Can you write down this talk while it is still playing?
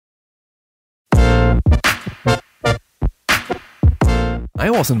I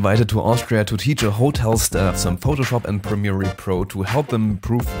was invited to Austria to teach a hotel staff some Photoshop and Premiere Pro to help them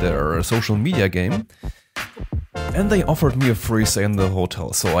improve their social media game. And they offered me a free stay in the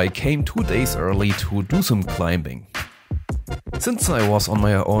hotel, so I came 2 days early to do some climbing. Since I was on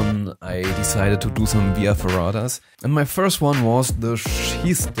my own, I decided to do some Via Ferratas, and my first one was the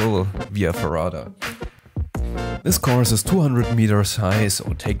Schiestel Via Ferrata. This course is 200 meters high,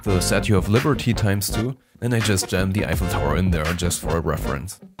 so take the Statue of Liberty ×2, and I just jammed the Eiffel Tower in there just for a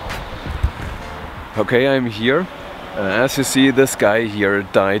reference. Okay, I'm here. As you see, this guy here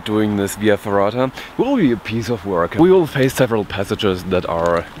died doing this Via Ferrata. It will be a piece of work. We will face several passages that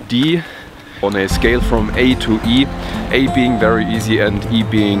are D on a scale from A to E, A being very easy and E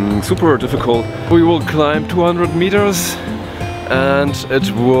being super difficult. We will climb 200 meters and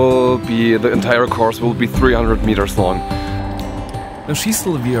the entire course will be 300 meters long. The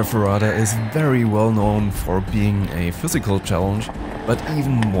Schiestel Via Ferrata is very well known for being a physical challenge, but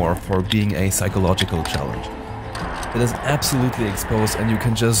even more for being a psychological challenge. It is absolutely exposed and you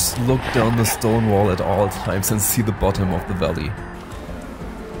can just look down the stone wall at all times and see the bottom of the valley.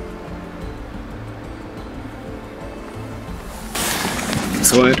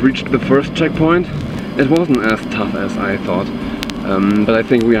 So I had reached the first checkpoint. It wasn't as tough as I thought, but I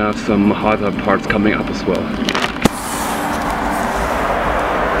think we have some harder parts coming up as well.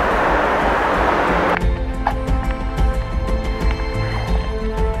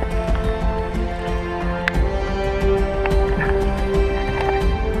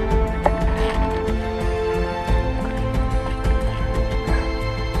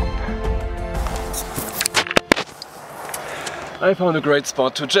 I found a great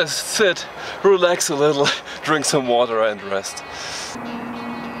spot to just sit, relax a little, drink some water and rest.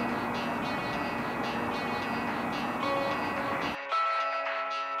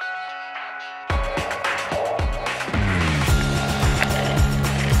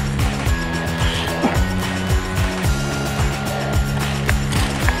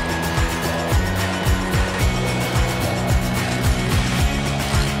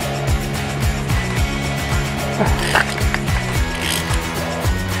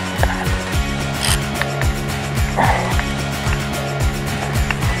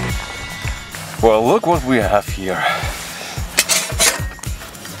 Well, look what we have here.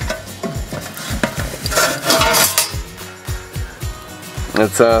 It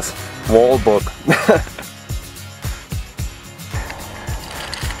says wall book.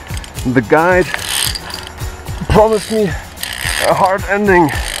 The guide promised me a hard ending.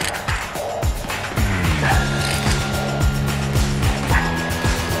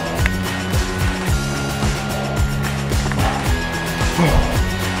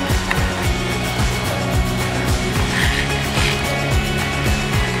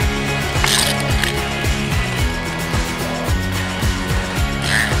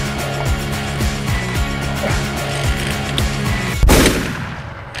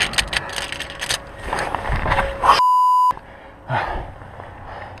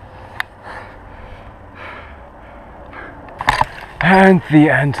 And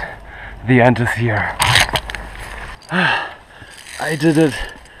the end is here. I did it.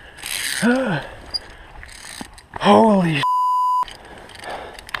 Holy sh**.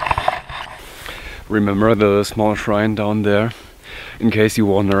 Remember the small shrine down there? In case you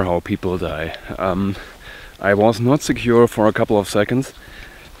wonder how people die. I was not secure for a couple of seconds.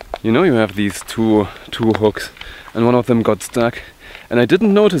 You know, you have these two hooks and one of them got stuck. And I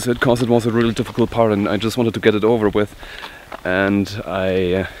didn't notice it because it was a really difficult part and I just wanted to get it over with. And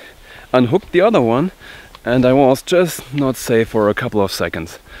I unhooked the other one and I was just not safe for a couple of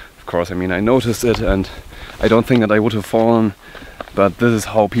seconds. Of course, I mean, I noticed it and I don't think that I would have fallen, but this is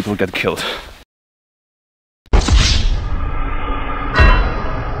how people get killed.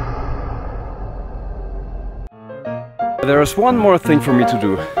 There's one more thing for me to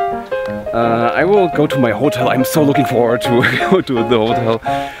do. I will go to my hotel. I'm so looking forward to go to the hotel.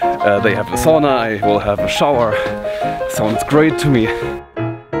 They have a sauna, I will have a shower. Sounds great to me.